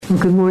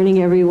Good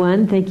morning,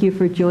 everyone. Thank you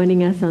for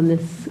joining us on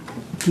this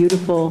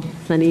beautiful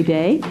sunny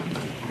day.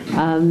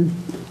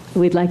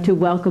 We'd like to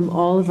welcome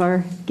all of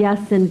our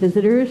guests and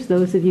visitors,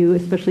 those of you,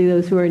 especially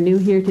those who are new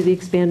here to the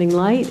Expanding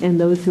Light, and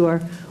those who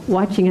are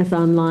watching us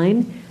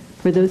online.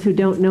 For those who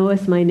don't know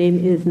us, my name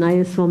is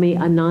Nayaswami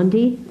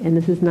Anandi, and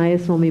this is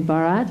Nayaswami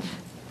Bharat.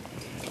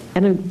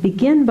 And I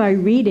begin by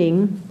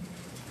reading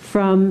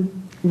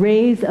from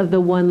Rays of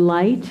the One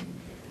Light,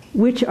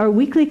 which are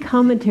weekly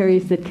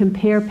commentaries that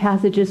compare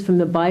passages from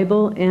the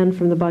Bible and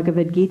from the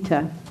Bhagavad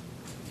Gita.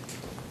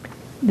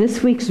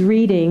 This week's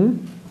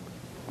reading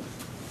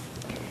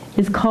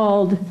is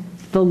called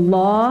 "The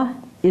Law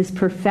is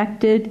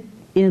Perfected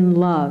in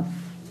Love.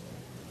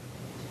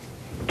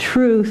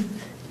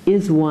 Truth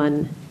is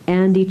one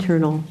and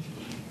eternal.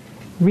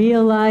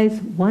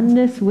 Realize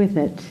oneness with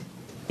it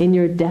in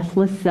your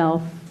deathless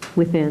self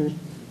within."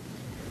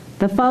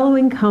 The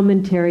following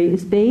commentary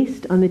is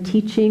based on the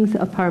teachings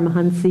of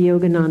Paramahansa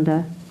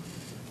Yogananda.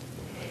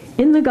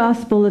 In the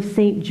Gospel of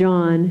St.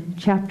 John,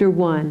 chapter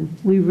 1,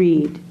 we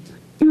read,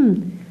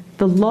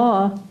 "The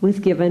law was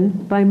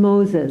given by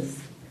Moses,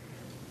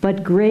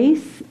 but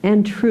grace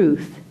and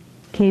truth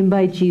came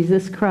by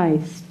Jesus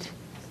Christ."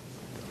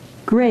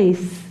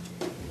 Grace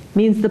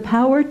means the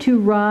power to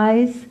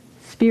rise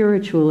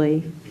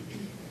spiritually.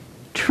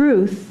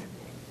 Truth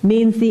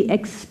means the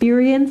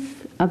experience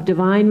of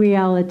divine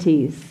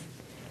realities,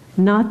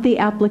 not the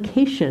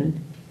application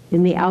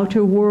in the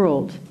outer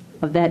world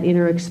of that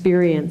inner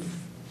experience.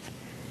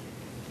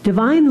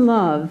 Divine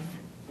love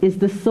is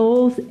the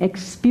soul's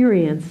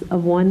experience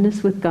of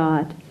oneness with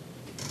God.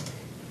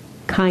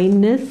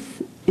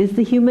 Kindness is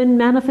the human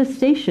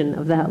manifestation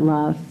of that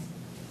love.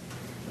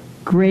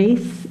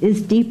 Grace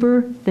is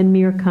deeper than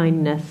mere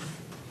kindness.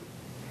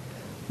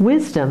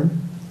 Wisdom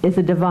is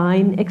a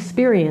divine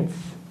experience.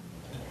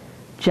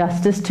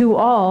 Justice to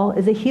all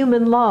is a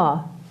human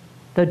law,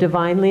 though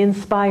divinely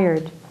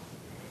inspired.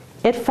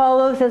 It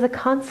follows as a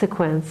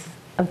consequence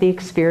of the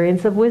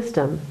experience of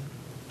wisdom.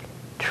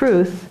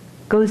 Truth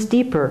goes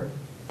deeper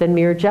than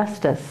mere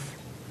justice.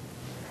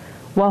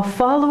 While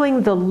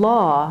following the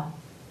law,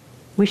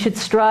 we should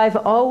strive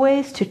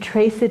always to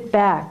trace it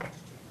back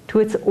to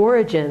its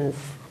origins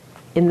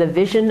in the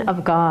vision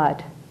of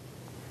God.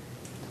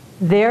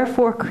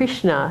 Therefore,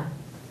 Krishna,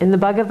 in the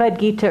Bhagavad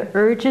Gita,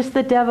 urges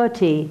the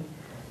devotee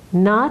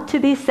not to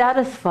be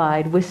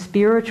satisfied with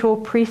spiritual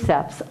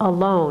precepts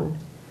alone,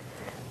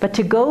 but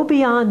to go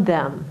beyond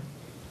them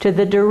to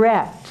the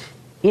direct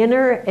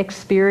inner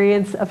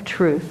experience of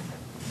truth.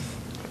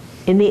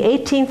 In the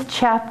 18th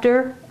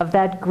chapter of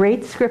that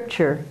great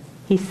scripture,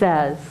 he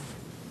says,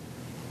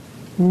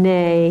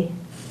 "Nay,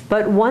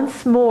 but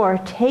once more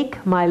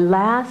take my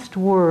last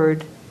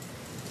word,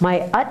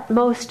 my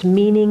utmost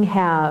meaning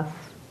have.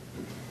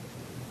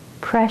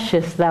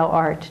 Precious thou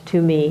art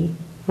to me,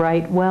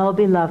 right well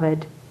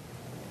beloved.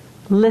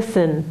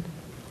 Listen,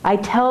 I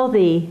tell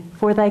thee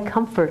for thy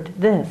comfort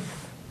this.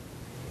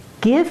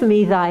 Give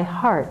me thy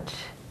heart.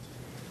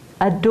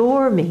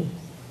 Adore me.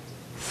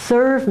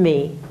 Serve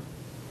me.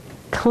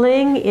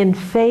 Cling in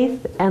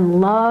faith and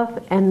love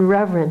and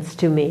reverence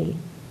to me.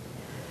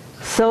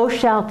 So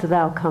shalt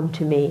thou come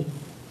to me.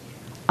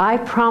 I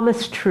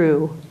promise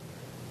true,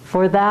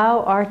 for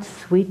thou art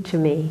sweet to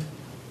me.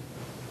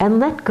 And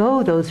let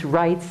go those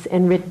rites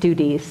and writ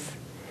duties.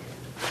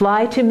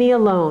 Fly to me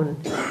alone.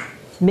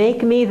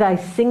 Make me thy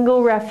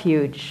single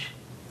refuge.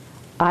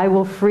 I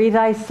will free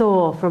thy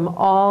soul from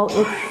all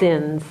its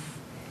sins.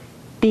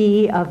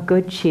 Be of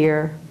good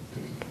cheer."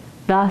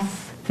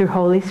 Thus, through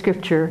Holy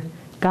Scripture,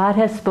 God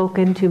has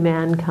spoken to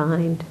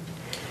mankind.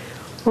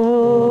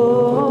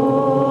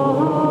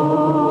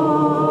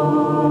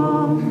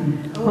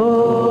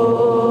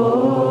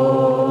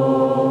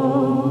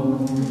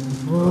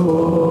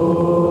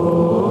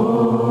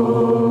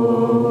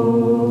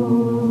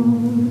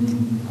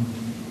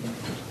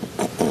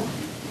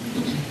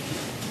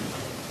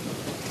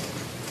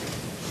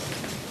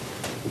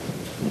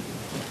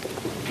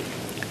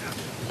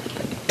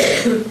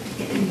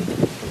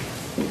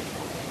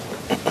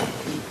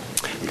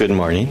 Good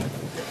morning.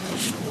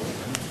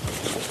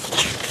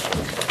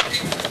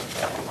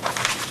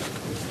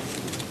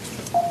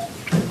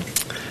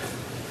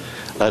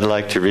 I'd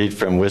like to read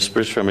from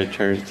Whispers from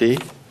Eternity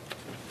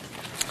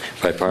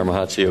by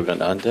Paramahansa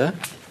Yogananda.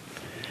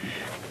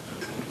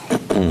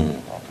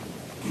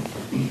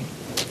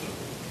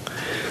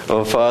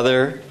 O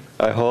Father,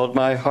 I hold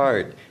my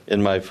heart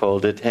in my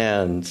folded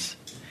hands.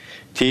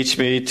 Teach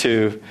me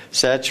to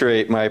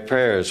saturate my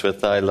prayers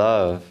with thy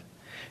love.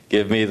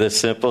 Give me the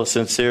simple,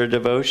 sincere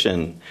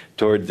devotion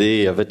toward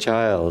thee of a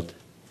child.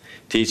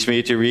 Teach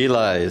me to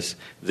realize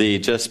thee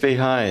just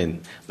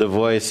behind the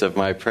voice of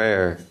my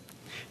prayer.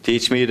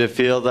 Teach me to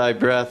feel thy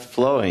breath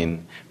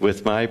flowing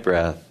with my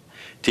breath.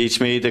 Teach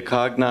me to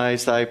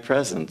cognize thy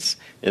presence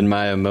in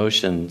my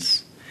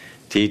emotions.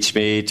 Teach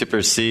me to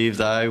perceive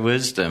thy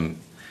wisdom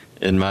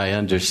in my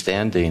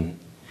understanding.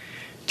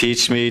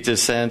 Teach me to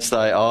sense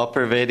thy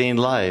all-pervading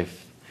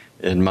life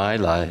in my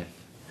life.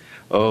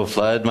 Oh,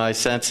 flood my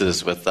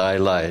senses with thy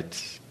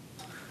light.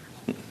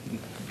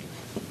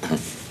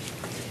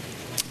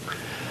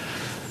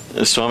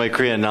 Swami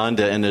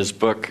Kriyananda, in his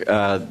book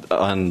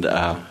on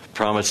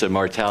promise of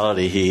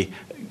mortality, he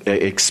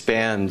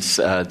expands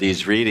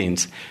these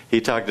readings.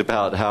 He talked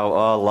about how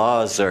all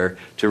laws are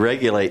to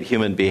regulate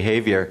human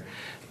behavior.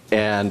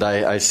 And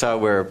I saw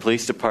where a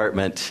police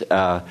department,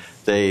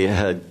 they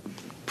had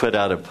put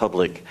out a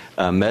public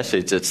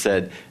message that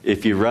said,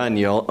 if you run,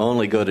 you'll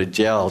only go to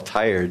jail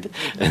tired.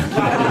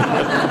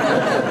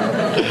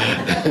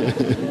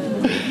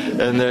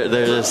 And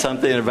there's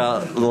something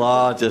about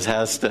law just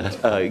has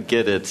to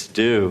get its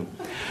due.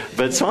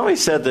 But Swami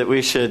said that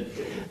we should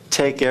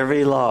take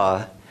every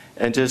law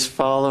and just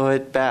follow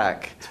it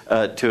back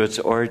to its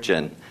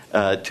origin,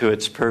 to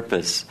its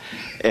purpose.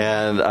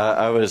 And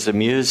I was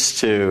amused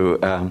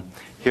to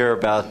hear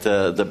about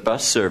the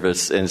bus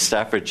service in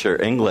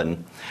Staffordshire,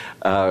 England.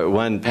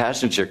 One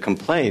passenger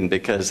complained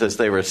because as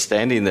they were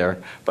standing there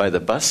by the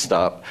bus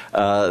stop,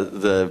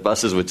 the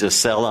buses would just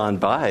sail on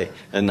by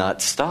and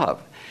not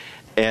stop.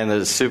 And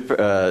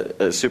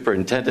the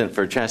superintendent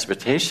for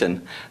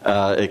transportation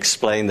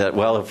explained that,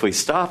 well, if we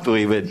stopped,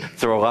 we would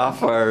throw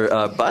off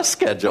our bus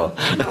schedule.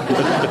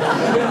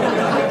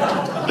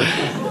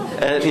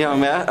 And,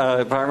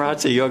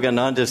 Paramahansa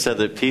Yogananda said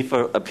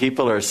that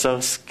people are so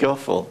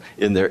skillful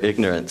in their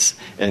ignorance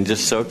and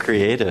just so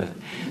creative.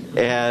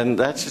 And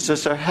that's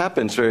just what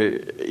happens where,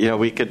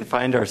 we can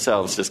find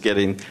ourselves just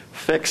getting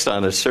fixed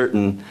on a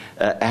certain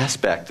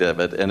aspect of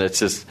it. And it's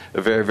just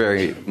a very,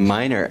 very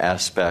minor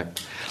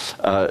aspect.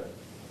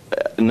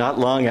 Not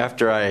long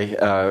after I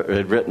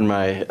had written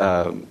my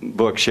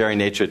book, Sharing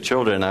Nature with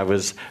Children, I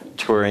was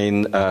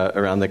touring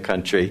around the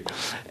country.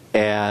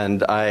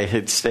 And I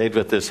had stayed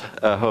with this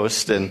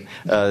host and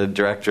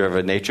director of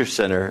a nature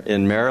center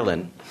in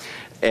Maryland.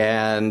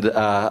 And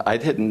I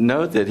didn't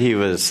know that he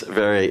was a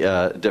very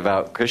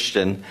devout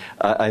Christian.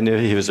 I knew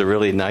he was a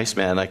really nice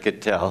man, I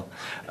could tell.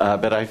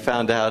 But I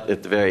found out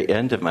at the very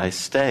end of my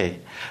stay,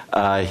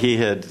 he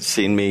had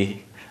seen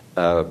me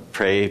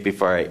pray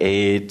before I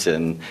ate,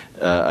 and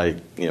I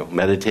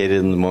meditated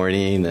in the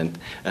morning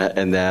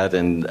and that.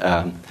 And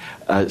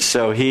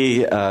so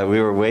we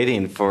were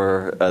waiting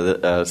for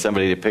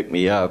somebody to pick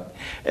me up,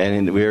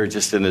 and we were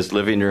just in his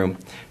living room.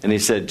 And he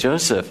said,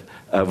 Joseph,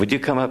 would you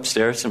come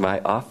upstairs to my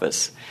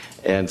office?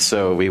 And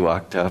so we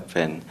walked up,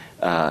 and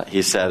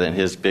he sat in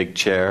his big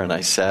chair, and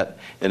I sat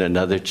in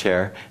another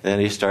chair. And then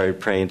he started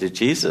praying to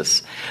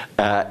Jesus.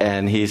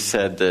 And he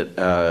said that,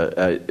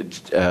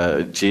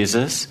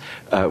 Jesus,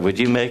 would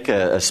you make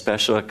a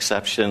special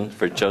exception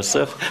for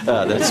Joseph?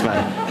 That's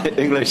my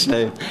English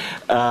name.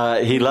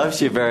 He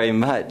loves you very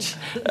much.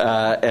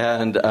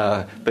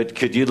 But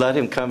could you let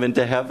him come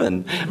into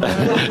heaven?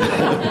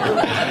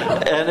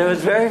 And it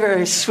was very,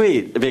 very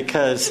sweet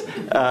because,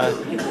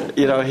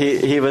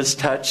 he was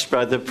touched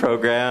by the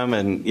program,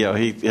 and,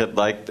 he had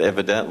liked,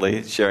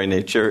 evidently, Sharing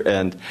Nature,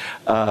 and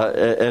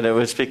it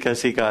was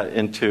because he got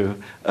into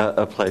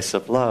a place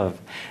of love.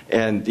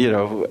 And,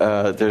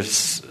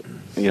 there's,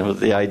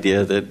 the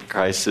idea that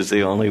Christ is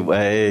the only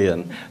way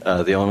and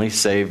the only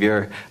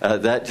Savior,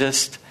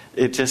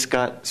 it just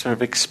got sort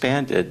of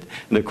expanded.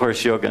 And of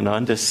course,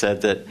 Yogananda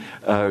said that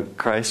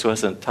Christ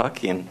wasn't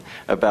talking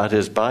about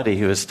his body,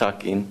 he was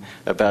talking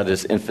about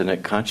his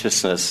infinite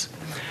consciousness.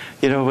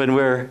 When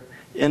we're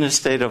in a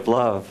state of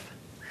love,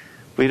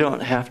 we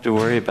don't have to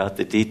worry about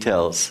the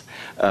details.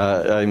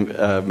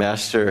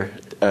 Master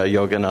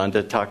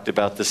Yogananda talked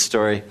about the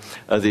story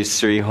of these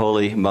three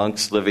holy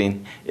monks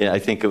living, I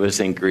think it was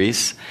in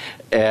Greece,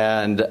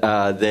 and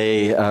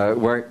they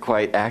weren't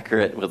quite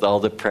accurate with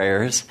all the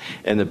prayers,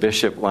 and the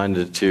bishop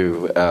wanted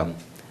to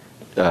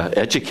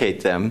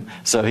educate them,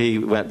 so he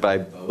went by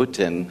boat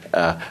and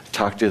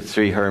talked to the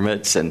three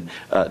hermits and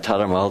taught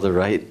them all the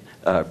right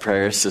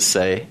prayers to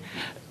say.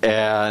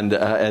 And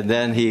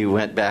then he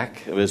went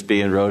back, was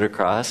being rowed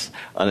across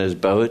on his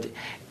boat,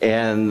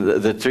 and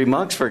the three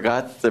monks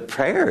forgot the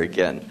prayer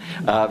again,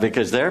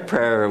 because their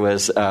prayer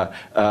was,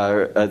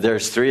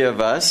 there's three of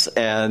us,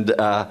 and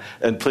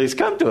please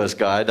come to us,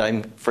 God.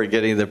 I'm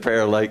forgetting the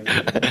prayer like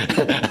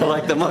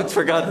like the monks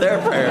forgot their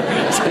prayer.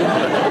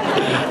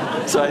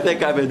 So I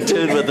think I'm in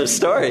tune with the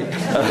story.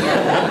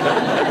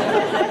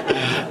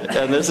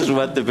 And this is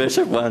what the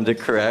bishop wanted to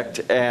correct.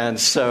 And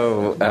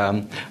so,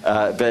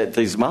 but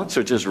these monks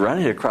are just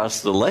running across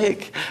the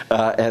lake,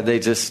 and they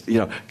just,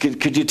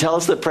 could you tell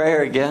us the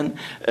prayer again?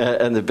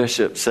 And the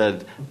bishop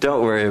said,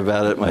 don't worry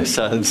about it, my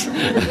sons.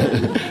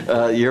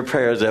 Your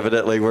prayer is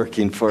evidently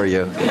working for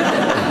you.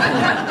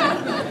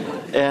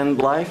 And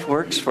life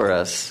works for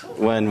us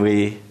when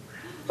we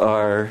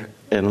are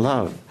in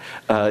love.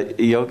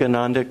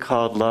 Yogananda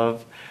called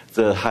love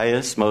the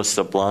highest, most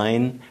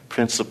sublime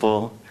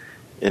principle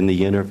in the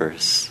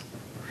universe.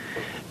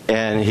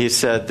 And he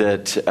said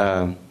that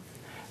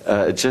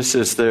just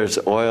as there's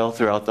oil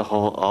throughout the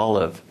whole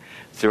olive,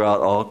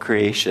 throughout all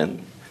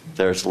creation,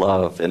 there's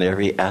love in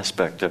every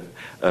aspect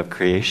of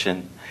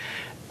creation.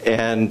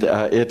 And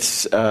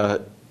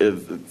the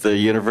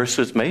universe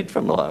was made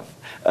from love.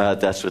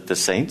 That's what the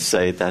saints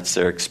say. That's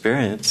their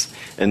experience.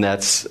 And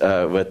that's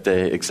what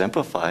they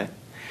exemplify.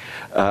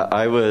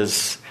 I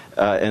was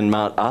in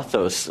Mount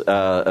Athos,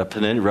 a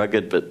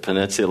rugged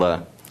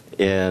peninsula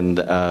in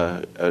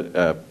kind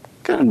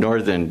of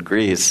northern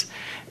Greece.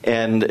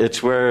 And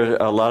it's where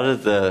a lot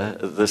of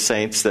the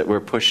saints that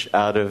were pushed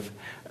out of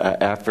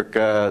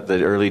Africa,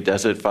 the early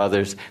desert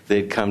fathers,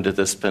 they'd come to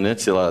this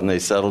peninsula and they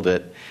settled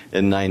it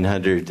in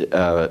 900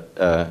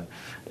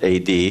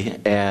 AD.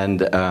 And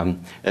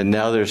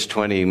now there's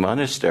 20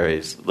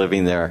 monasteries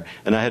living there.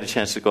 And I had a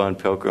chance to go on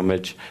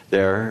pilgrimage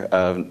there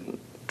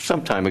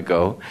some time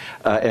ago.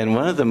 And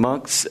one of the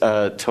monks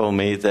told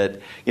me that,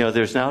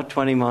 there's now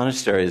 20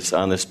 monasteries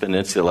on this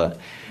peninsula.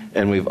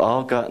 And we've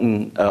all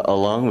gotten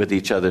along with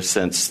each other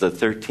since the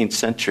 13th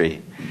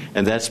century.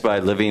 And that's by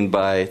living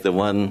by the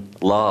one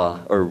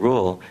law or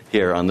rule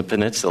here on the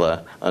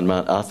peninsula on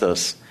Mount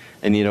Athos.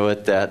 And you know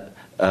what that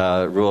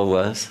rule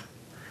was?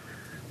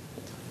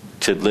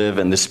 To live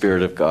in the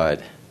Spirit of God.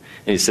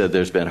 And he said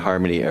there's been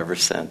harmony ever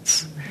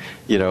since.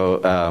 He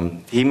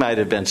might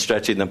have been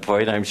stretching the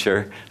point. I'm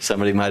sure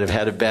somebody might have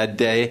had a bad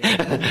day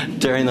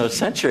during those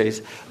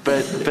centuries.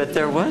 But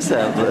there was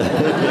that.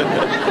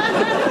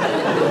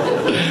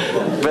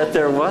 But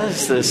there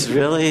was this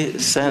really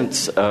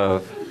sense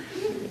of,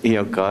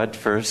 God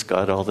first,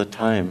 God all the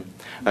time.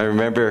 I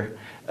remember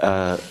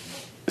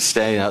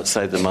standing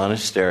outside the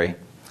monastery,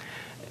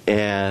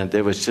 and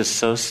it was just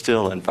so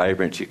still and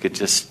vibrant. It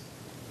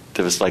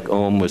was like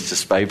Om was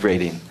just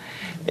vibrating.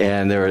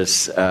 And there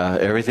was,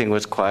 everything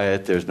was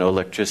quiet. There's no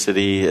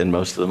electricity in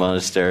most of the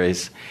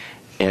monasteries.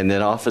 And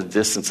then off in the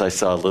distance, I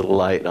saw a little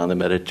light on the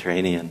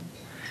Mediterranean.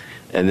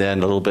 And then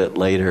a little bit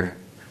later,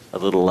 a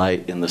little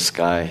light in the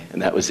sky,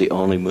 and that was the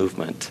only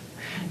movement.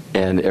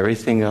 And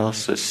everything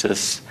else was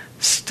just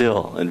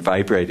still and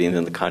vibrating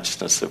in the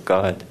consciousness of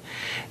God.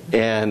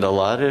 And a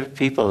lot of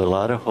people, a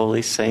lot of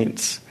holy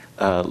saints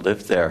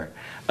lived there.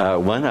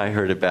 One I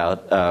heard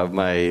about,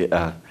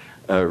 my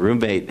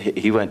roommate,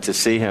 he went to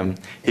see him.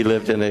 He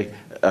lived in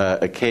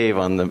a cave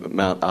on the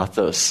Mount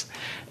Athos.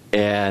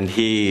 And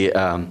he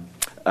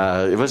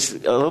it was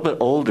a little bit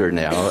older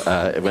now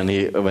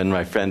when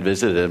my friend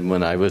visited him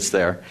when I was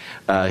there.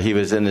 He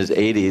was in his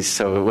 80s,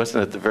 so it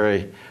wasn't at the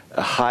very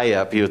high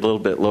up. He was a little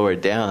bit lower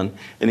down,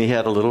 and he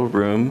had a little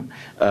room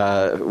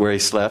where he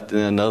slept, and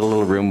another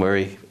little room where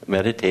he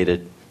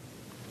meditated.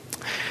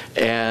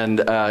 And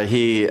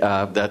he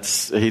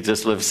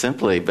just lived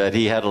simply, but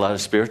he had a lot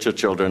of spiritual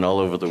children all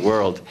over the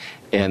world,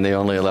 and they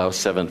only allow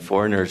 7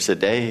 foreigners a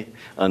day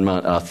on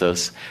Mount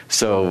Athos.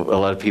 So a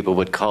lot of people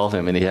would call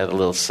him, and he had a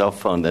little cell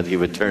phone that he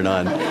would turn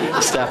on,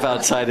 step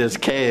outside his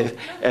cave,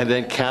 and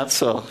then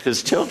counsel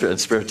his children,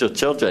 spiritual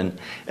children.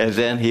 And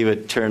then he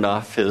would turn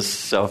off his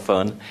cell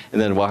phone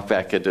and then walk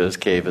back into his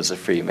cave as a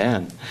free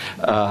man.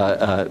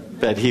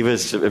 But he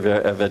was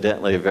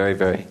evidently a very,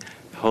 very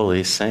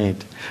holy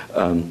saint.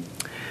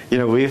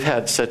 We've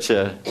had such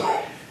a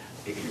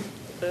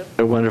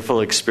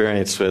wonderful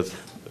experience with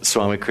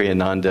Swami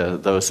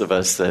Kriyananda, those of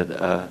us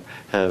that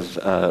have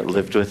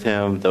lived with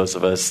him, those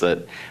of us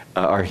that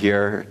are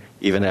here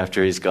even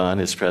after he's gone.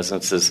 His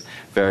presence is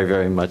very,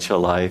 very much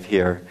alive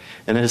here.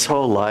 And his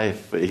whole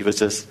life, he was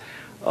just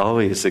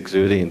always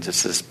exuding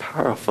just this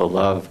powerful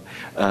love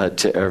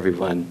to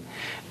everyone.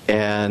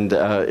 And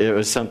it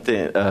was something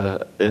in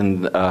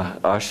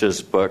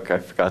Asha's book, I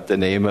forgot the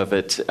name of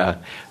it,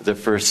 the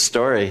first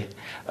story.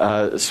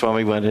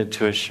 Swami went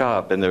into a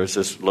shop, and there was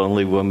this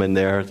lonely woman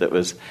there that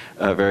was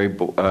very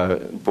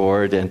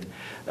bored. And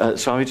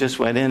Swami just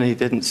went in, and he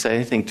didn't say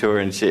anything to her.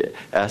 And she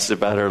asked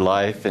about her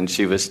life, and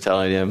she was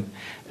telling him.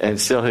 And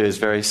still he was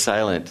very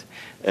silent.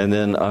 And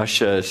then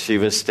Asha, she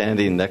was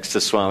standing next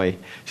to Swami.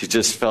 She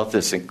just felt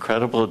this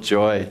incredible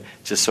joy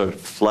just sort of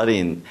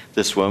flooding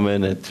this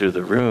woman and through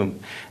the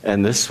room.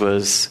 And this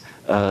was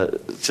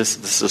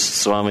this is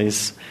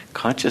Swami's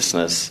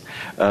consciousness.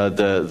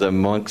 The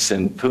monks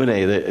in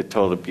Pune, they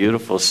told a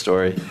beautiful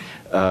story.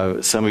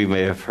 Some of you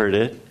may have heard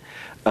it.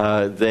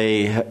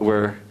 They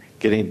were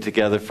getting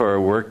together for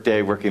a work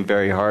day, working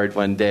very hard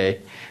one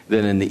day.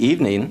 Then in the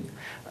evening,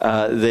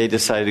 they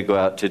decided to go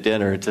out to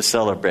dinner to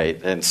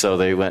celebrate. And so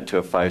they went to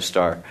a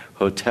 5-star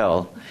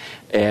hotel.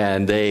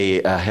 And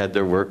they had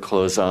their work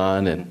clothes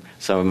on, and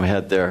some of them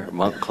had their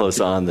monk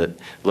clothes on that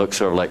looked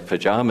sort of like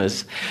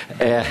pajamas.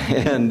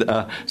 And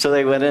so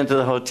they went into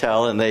the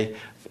hotel, and they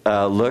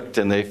looked,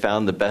 and they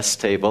found the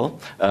best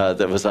table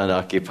that was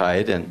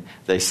unoccupied, and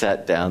they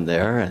sat down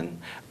there,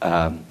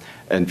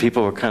 and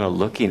people were kind of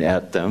looking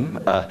at them.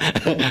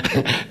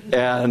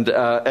 And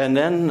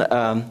then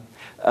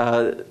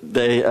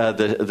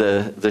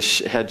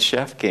the head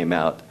chef came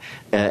out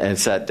and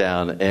sat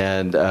down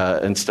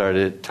and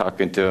started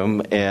talking to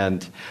him.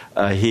 And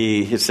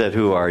he said,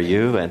 "Who are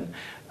you?" And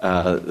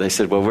they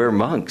said, "Well, we're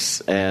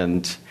monks."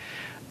 And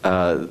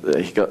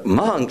he goes,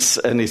 "Monks?"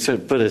 And he sort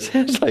of put his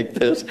head like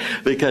this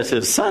because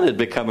his son had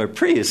become a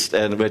priest,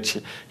 and which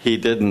he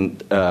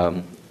didn't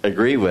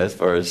agree with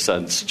for his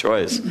son's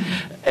choice.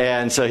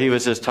 And so he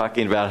was just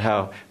talking about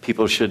how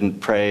people shouldn't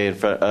pray in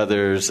front of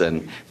others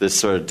and this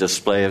sort of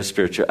display of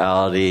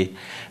spirituality.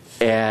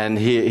 And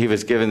he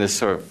was giving this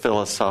sort of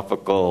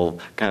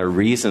philosophical kind of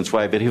reasons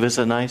why, but he was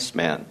a nice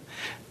man.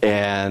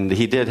 and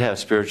he did have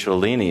spiritual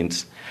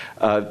leanings.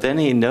 Then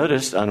he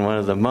noticed on one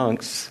of the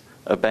monks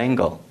a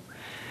bangle,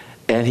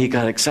 and he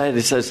got excited.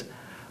 He says,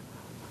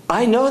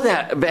 I know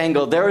that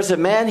bangle. There was a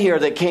man here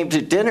that came to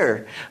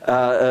dinner,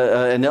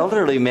 an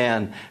elderly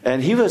man,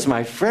 and he was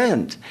my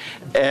friend.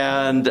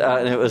 And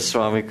it was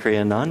Swami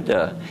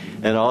Kriyananda.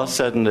 And all of a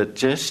sudden it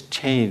just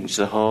changed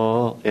the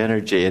whole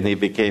energy. And he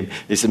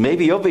said,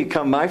 maybe you'll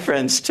become my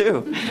friends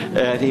too.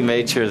 And he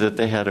made sure that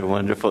they had a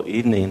wonderful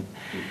evening.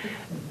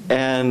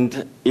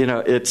 And,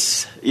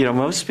 it's,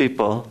 most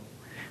people,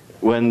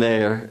 when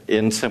they're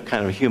in some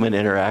kind of human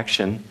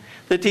interaction,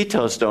 the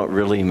details don't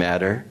really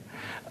matter.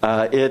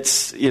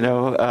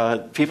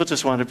 People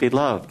just want to be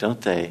loved,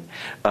 don't they?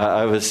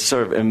 I was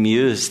sort of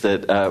amused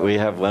that we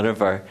have one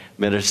of our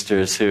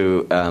ministers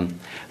who,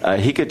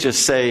 he could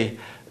just say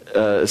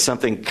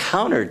something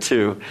counter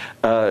to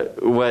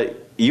what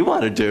you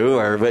want to do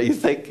or what you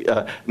think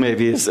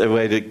maybe is a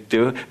way to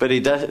do it, but he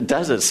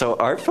does it so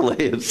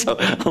artfully and so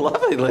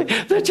lovingly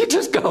that you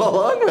just go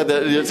along with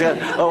it. And you say,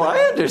 oh, I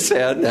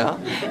understand now.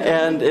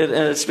 And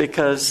it's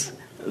because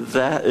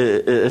that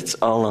it's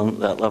all on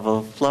that level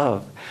of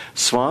love.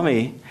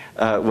 Swami,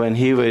 when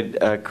he would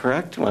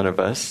correct one of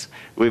us,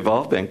 we've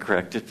all been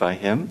corrected by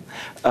him,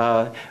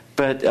 but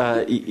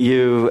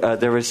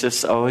there was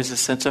just always a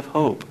sense of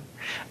hope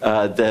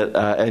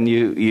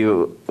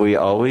we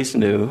always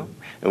knew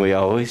and we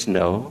always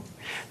know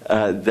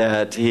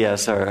that he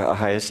has our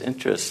highest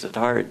interests at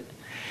heart,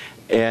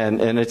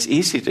 and it's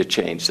easy to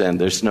change. Then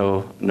there's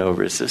no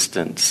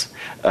resistance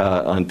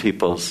on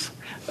people's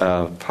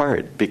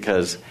part,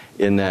 because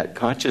in that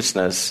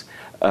consciousness,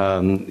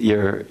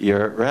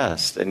 you're at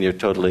rest and you're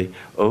totally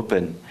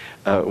open.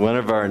 One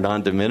of our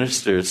Ananda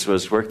ministers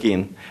was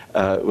working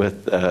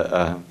with,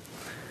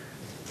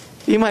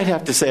 you might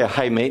have to say, a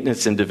high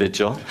maintenance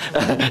individual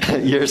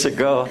years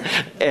ago,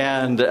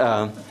 and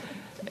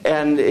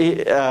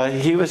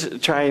he was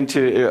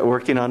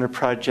working on a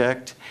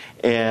project,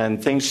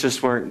 and things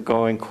just weren't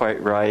going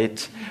quite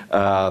right.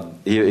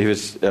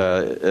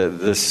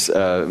 This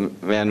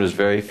man was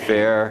very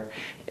fair,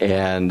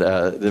 and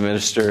the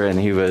minister, and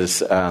he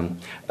was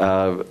on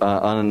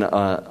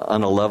a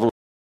level of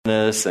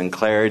awareness and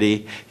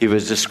clarity. He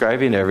was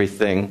describing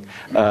everything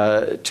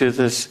to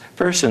this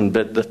person,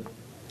 but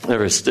there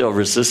was still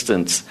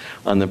resistance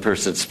on the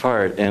person's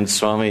part. And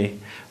Swami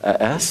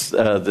asked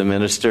the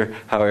minister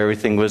how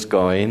everything was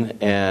going,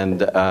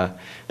 and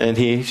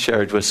he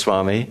shared with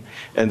Swami.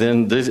 And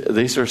then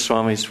these were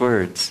Swami's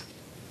words.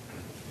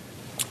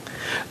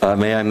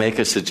 May I make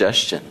a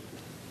suggestion?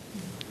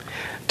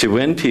 To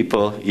win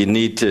people, you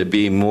need to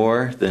be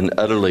more than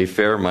utterly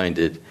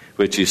fair-minded,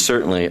 which you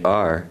certainly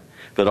are,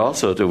 but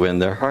also to win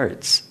their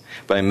hearts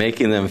by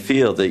making them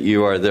feel that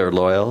you are their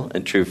loyal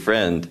and true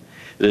friend.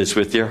 It is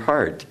with your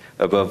heart,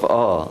 above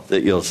all,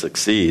 that you'll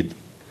succeed.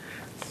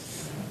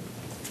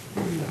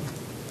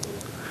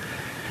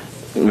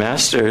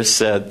 Master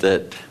said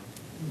that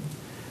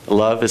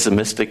love is a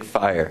mystic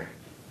fire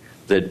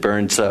that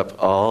burns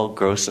up all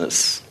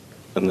grossness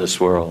in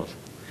this world.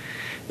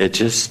 It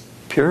just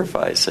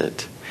purifies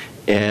it.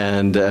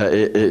 And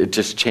it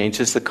just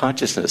changes the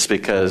consciousness,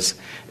 because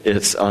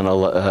it's on a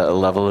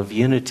level of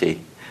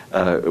unity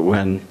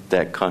when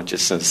that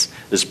consciousness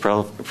is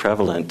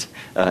prevalent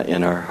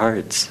in our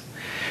hearts.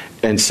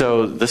 And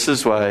so this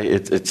is why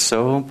it's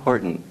so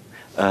important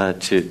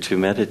to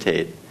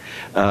meditate.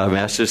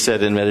 Master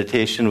said in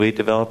meditation we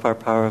develop our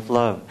power of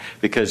love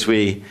because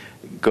we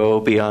go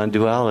beyond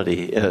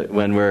duality.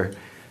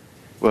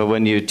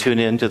 When you tune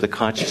into the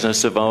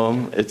consciousness of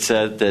Om, it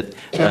said that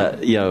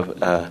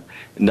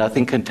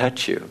nothing can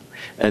touch you,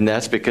 and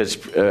that's because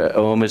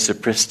Om is a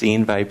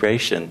pristine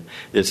vibration.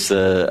 It's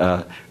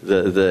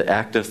the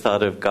active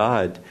thought of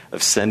God,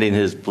 of sending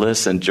His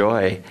bliss and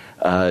joy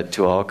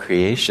to all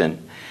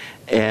creation.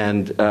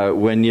 And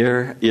when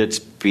it's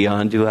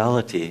beyond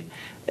duality,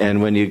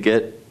 and when you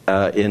get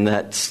in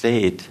that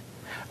state,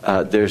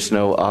 there's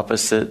no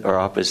opposite or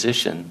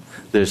opposition.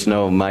 There's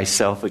no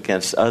myself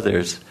against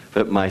others,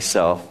 but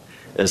myself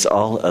as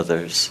all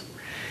others.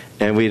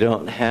 And we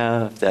don't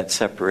have that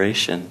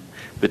separation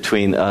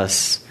between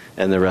us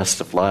and the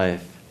rest of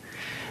life.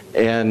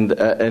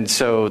 And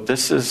so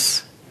this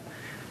is,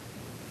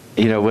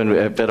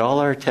 but all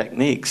our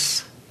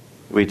techniques,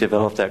 we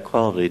develop that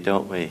quality,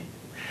 don't we?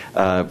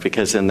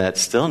 Because in that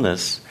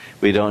stillness,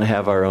 we don't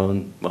have our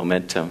own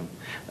momentum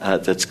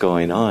that's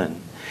going on.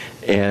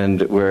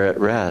 And we're at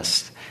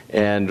rest.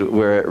 And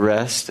we're at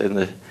rest in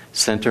the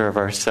center of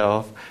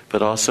ourself,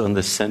 but also in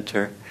the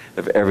center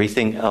of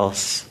everything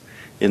else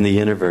in the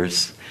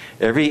universe.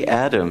 Every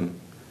atom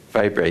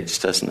vibrates,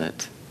 doesn't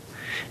it?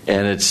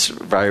 And it's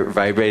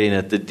vibrating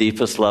at the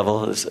deepest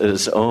level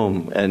is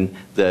Om. And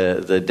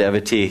the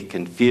devotee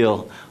can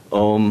feel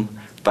Om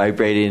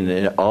vibrating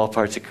in all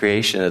parts of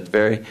creation. At the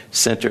very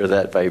center of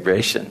that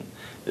vibration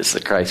is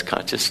the Christ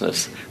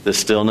consciousness. The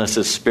stillness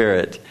of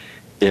spirit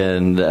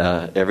in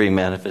every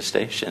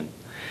manifestation.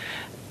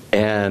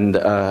 And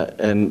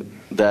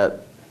that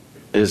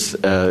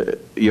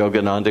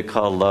Yogananda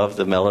called love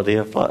the melody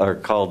of love, or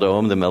called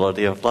Om the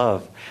melody of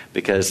love,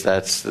 because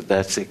that's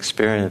the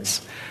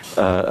experience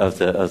of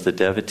the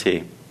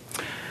devotee.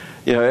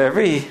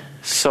 Every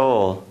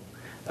soul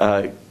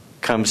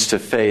comes to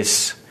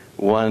face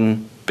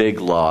one big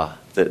law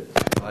that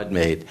God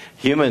made.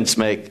 Humans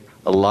make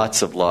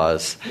lots of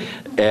laws,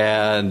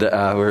 and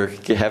we're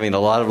having a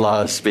lot of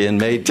laws being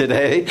made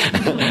today.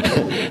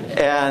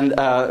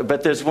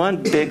 But there's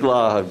one big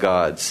law of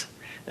God's,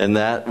 and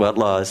what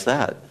law is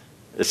that?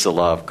 It's the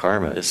law of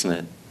karma, isn't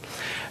it?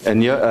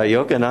 And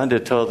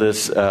Yogananda told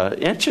this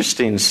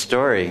interesting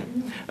story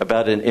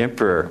about an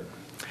emperor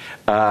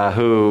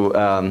who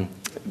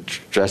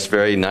dressed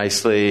very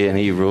nicely, and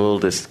he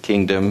ruled his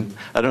kingdom.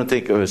 I don't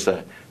think it was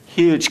a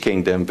huge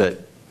kingdom,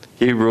 but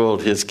he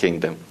ruled his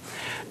kingdom.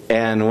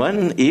 And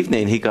one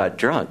evening he got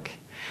drunk,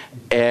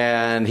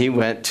 and he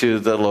went to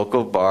the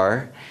local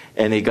bar,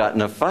 and he got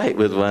in a fight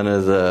with one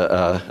of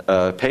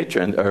the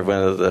patrons, or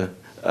one of the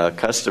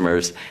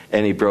customers,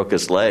 and he broke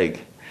his leg.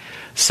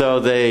 So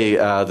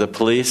the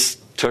police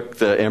took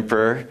the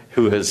emperor,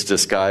 who was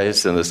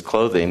disguised in his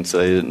clothing, so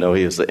they didn't know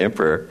he was the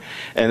emperor,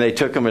 and they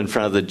took him in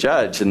front of the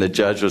judge, and the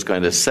judge was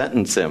going to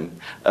sentence him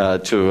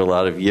to a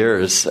lot of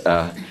years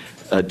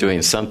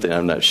doing something,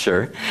 I'm not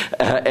sure.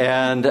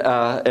 And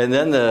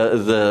then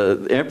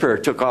the emperor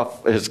took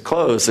off his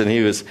clothes, and he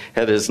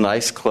had his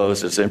nice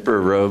clothes, his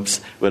emperor robes,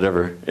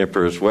 whatever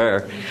emperors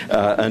wear,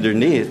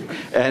 underneath.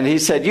 And he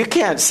said, "You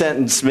can't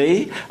sentence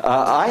me.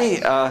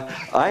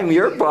 I'm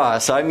your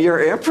boss. I'm your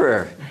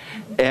emperor."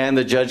 And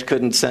the judge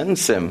couldn't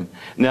sentence him.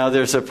 Now,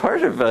 there's a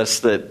part of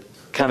us that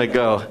kind of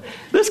go,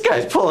 this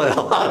guy's pulling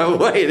a lot of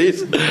weight.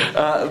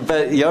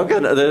 But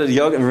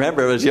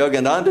remember, it was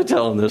Yogananda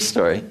telling this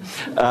story.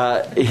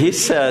 He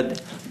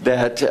said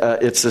that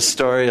it's the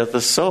story of the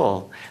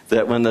soul,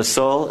 that when the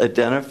soul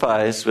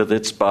identifies with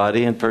its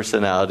body and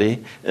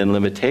personality and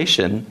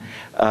limitation,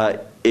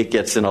 it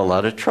gets in a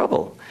lot of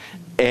trouble,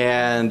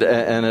 and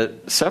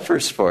it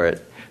suffers for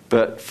it.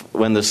 But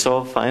when the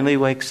soul finally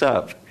wakes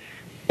up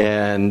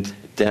and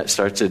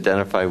starts to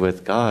identify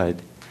with God,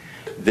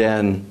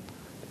 then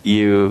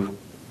you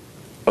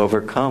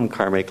overcome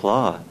karmic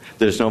law.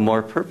 There's no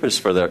more purpose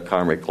for that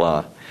karmic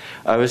law.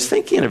 I was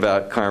thinking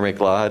about karmic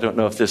law. I don't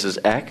know if this is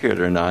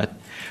accurate or not,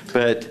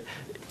 but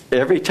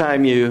every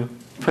time you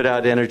put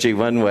out energy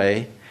one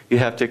way, you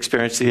have to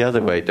experience the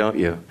other way, don't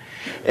you?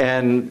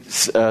 And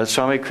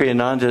Swami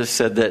Kriyananda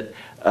said that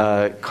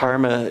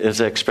karma is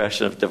an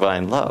expression of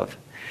divine love.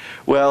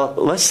 Well,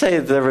 let's say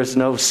there was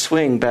no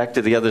swing back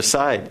to the other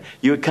side.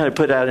 You would kind of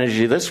put out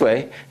energy this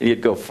way, and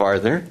you'd go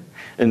farther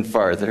and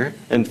farther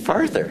and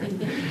farther.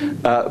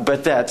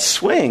 But that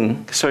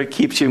swing sort of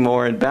keeps you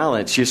more in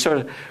balance. You sort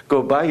of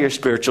go by your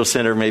spiritual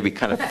center maybe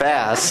kind of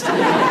fast,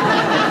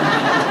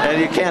 and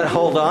you can't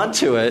hold on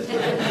to it,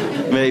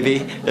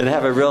 maybe, and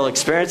have a real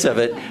experience of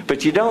it.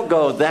 But you don't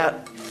go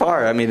that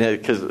far. I mean,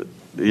 because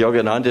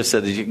Yogananda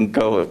said that you can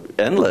go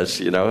endless,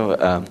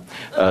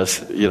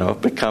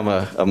 become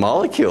a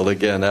molecule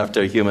again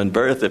after human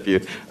birth if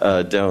you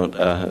don't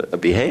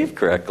behave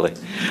correctly.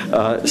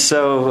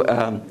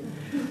 So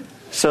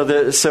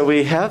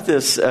we have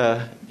this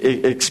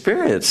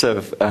experience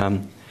of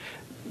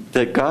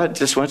that God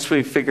just, once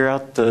we figure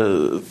out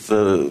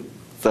the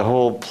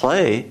whole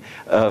play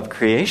of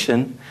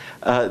creation,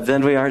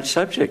 then we aren't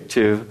subject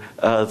to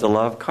the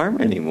law of karma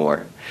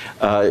anymore.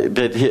 But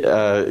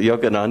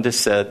Yogananda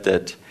said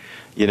that,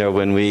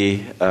 when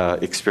we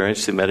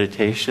experience the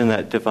meditation,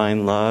 that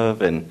divine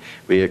love, and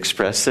we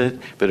express it,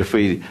 but if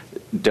we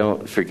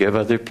don't forgive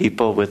other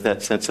people with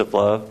that sense of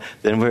love,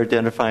 then we're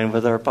identifying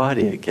with our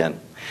body again.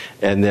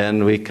 And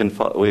then we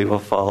will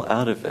fall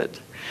out of it.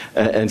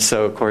 And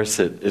so, of course,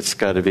 it's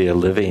got to be a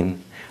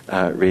living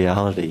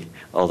reality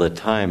all the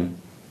time.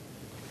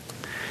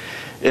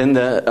 In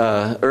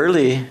the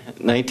early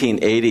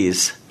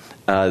 1980s,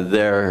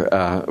 there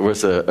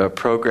was a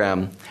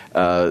program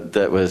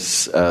that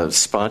was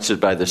sponsored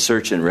by the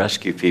search and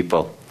rescue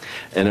people,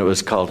 and it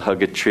was called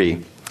Hug a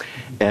Tree.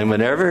 And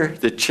whenever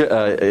the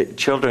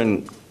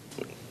children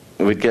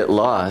would get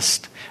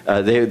lost,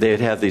 they'd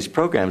have these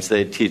programs.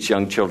 They'd teach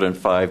young children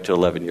 5 to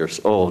 11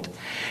 years old.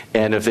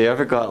 And if they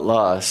ever got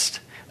lost,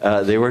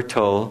 they were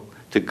told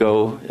to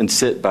go and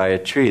sit by a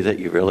tree that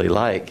you really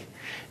like.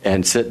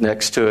 And sit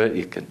next to it.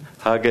 You can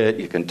hug it.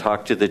 You can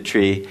talk to the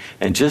tree.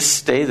 And just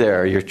stay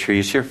there. Your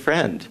tree's your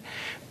friend.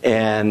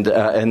 And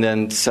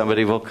then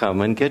somebody will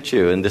come and get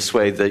you. And this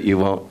way that you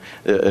won't,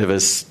 it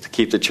was to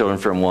keep the children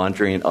from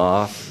wandering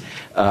off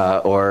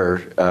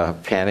or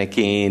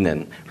panicking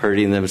and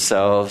hurting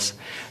themselves.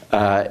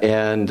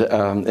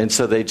 And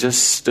so they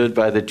just stood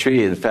by the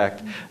tree. In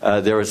fact,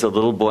 there was a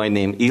little boy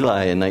named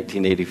Eli in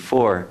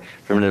 1984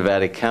 from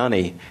Nevada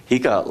County. He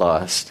got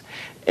lost.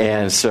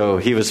 And so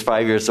he was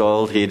 5 years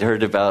old. He'd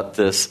heard about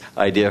this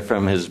idea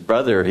from his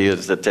brother. He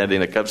was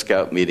attending a Cub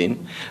Scout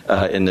meeting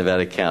in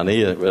Nevada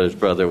County, where his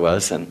brother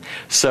was. And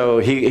so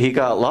he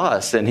got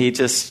lost, and he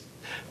just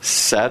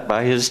sat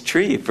by his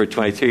tree for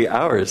 23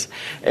 hours.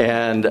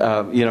 And,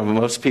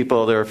 most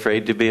people, they're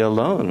afraid to be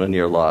alone when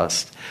you're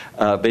lost.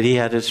 But he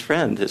had his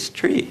friend, his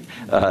tree,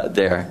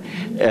 there.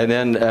 And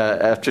then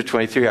after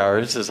 23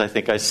 hours, as I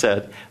think I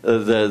said,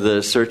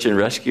 the search and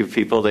rescue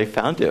people, they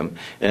found him.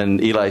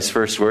 And Eli's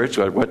first words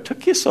were, "What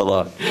took you so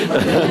long?"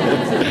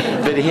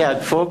 But he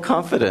had full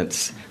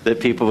confidence that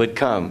people would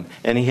come.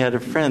 And he had a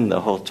friend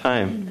the whole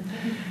time.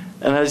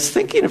 And I was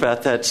thinking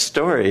about that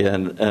story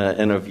and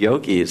of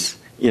yogis.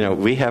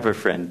 We have a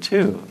friend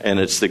too, and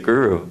it's the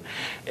Guru.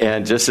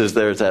 And just as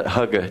there's that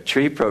Hug a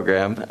Tree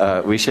program,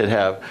 we should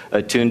have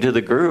a Tune to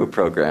the Guru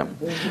program,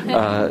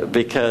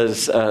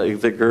 because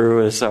the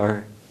Guru is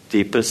our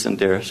deepest and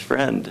dearest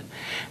friend.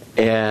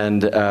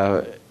 And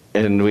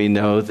we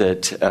know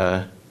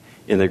that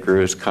in the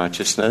Guru's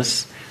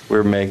consciousness,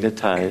 we're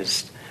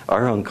magnetized.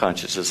 Our own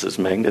consciousness is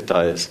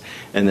magnetized,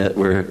 and that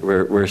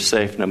we're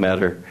safe no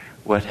matter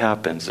what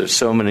happens. There's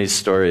so many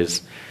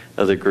stories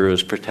of the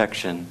Guru's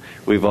protection.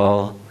 We've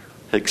all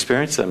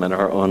experienced them in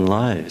our own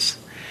lives.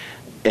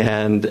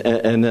 And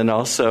then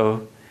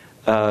also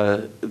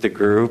the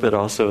Guru, but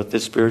also with the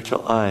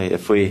spiritual eye.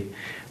 If we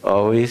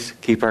always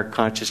keep our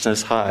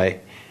consciousness high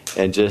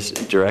and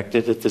just direct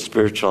it at the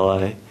spiritual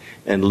eye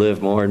and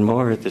live more and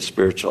more at the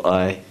spiritual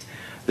eye,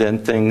 then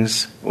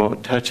things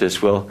won't touch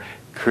us. We'll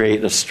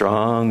create a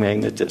strong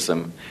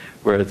magnetism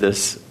where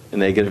this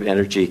negative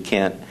energy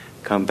can't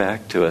come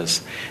back to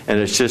us. And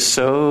it's just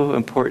so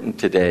important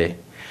today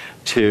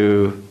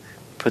to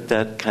put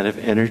that kind of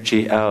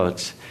energy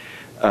out.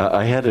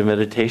 I had a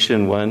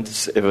meditation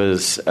once. It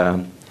was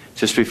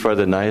just before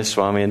the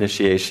Nayaswami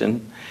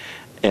initiation,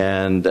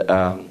 and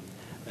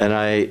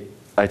I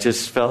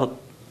just felt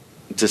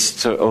just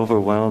so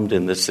overwhelmed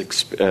in this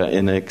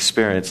in the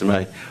experience, and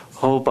my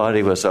whole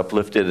body was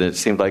uplifted, and it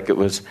seemed like it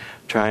was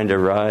trying to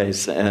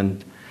rise,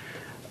 and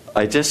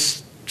I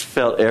just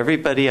felt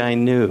everybody I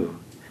knew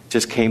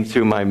just came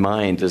through my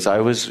mind as I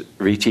was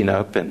reaching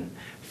up and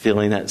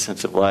feeling that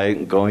sense of light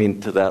and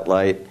going to that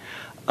light.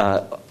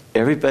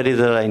 Everybody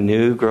that I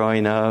knew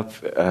growing up,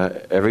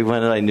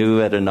 everyone that I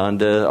knew at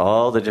Ananda,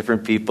 all the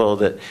different people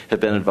that had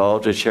been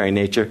involved with sharing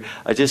nature,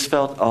 I just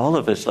felt all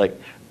of us like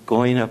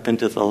going up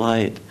into the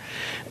light.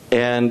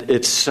 And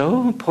it's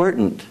so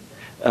important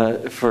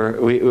for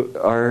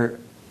our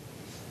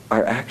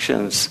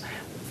actions,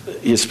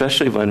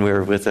 especially when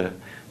we're with a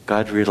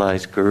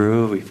God-realized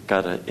Guru. We've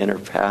got an inner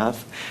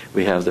path.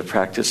 We have the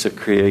practice of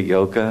Kriya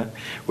Yoga,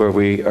 where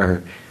we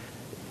are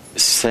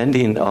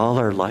sending all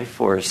our life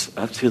force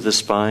up through the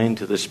spine,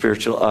 to the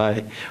spiritual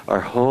eye. Our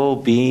whole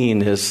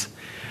being is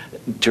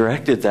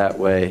directed that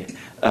way.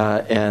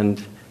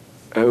 And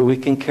we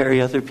can carry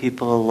other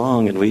people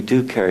along, and we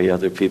do carry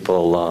other people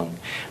along.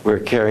 We're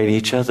carrying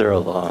each other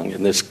along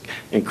in this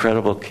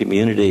incredible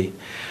community,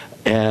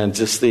 and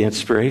just the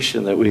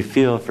inspiration that we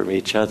feel from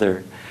each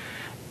other.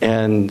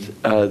 And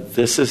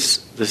this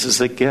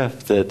is a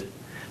gift that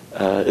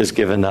is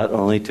given not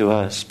only to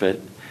us, but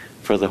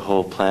for the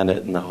whole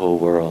planet and the whole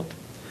world.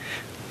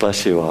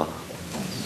 Bless you all.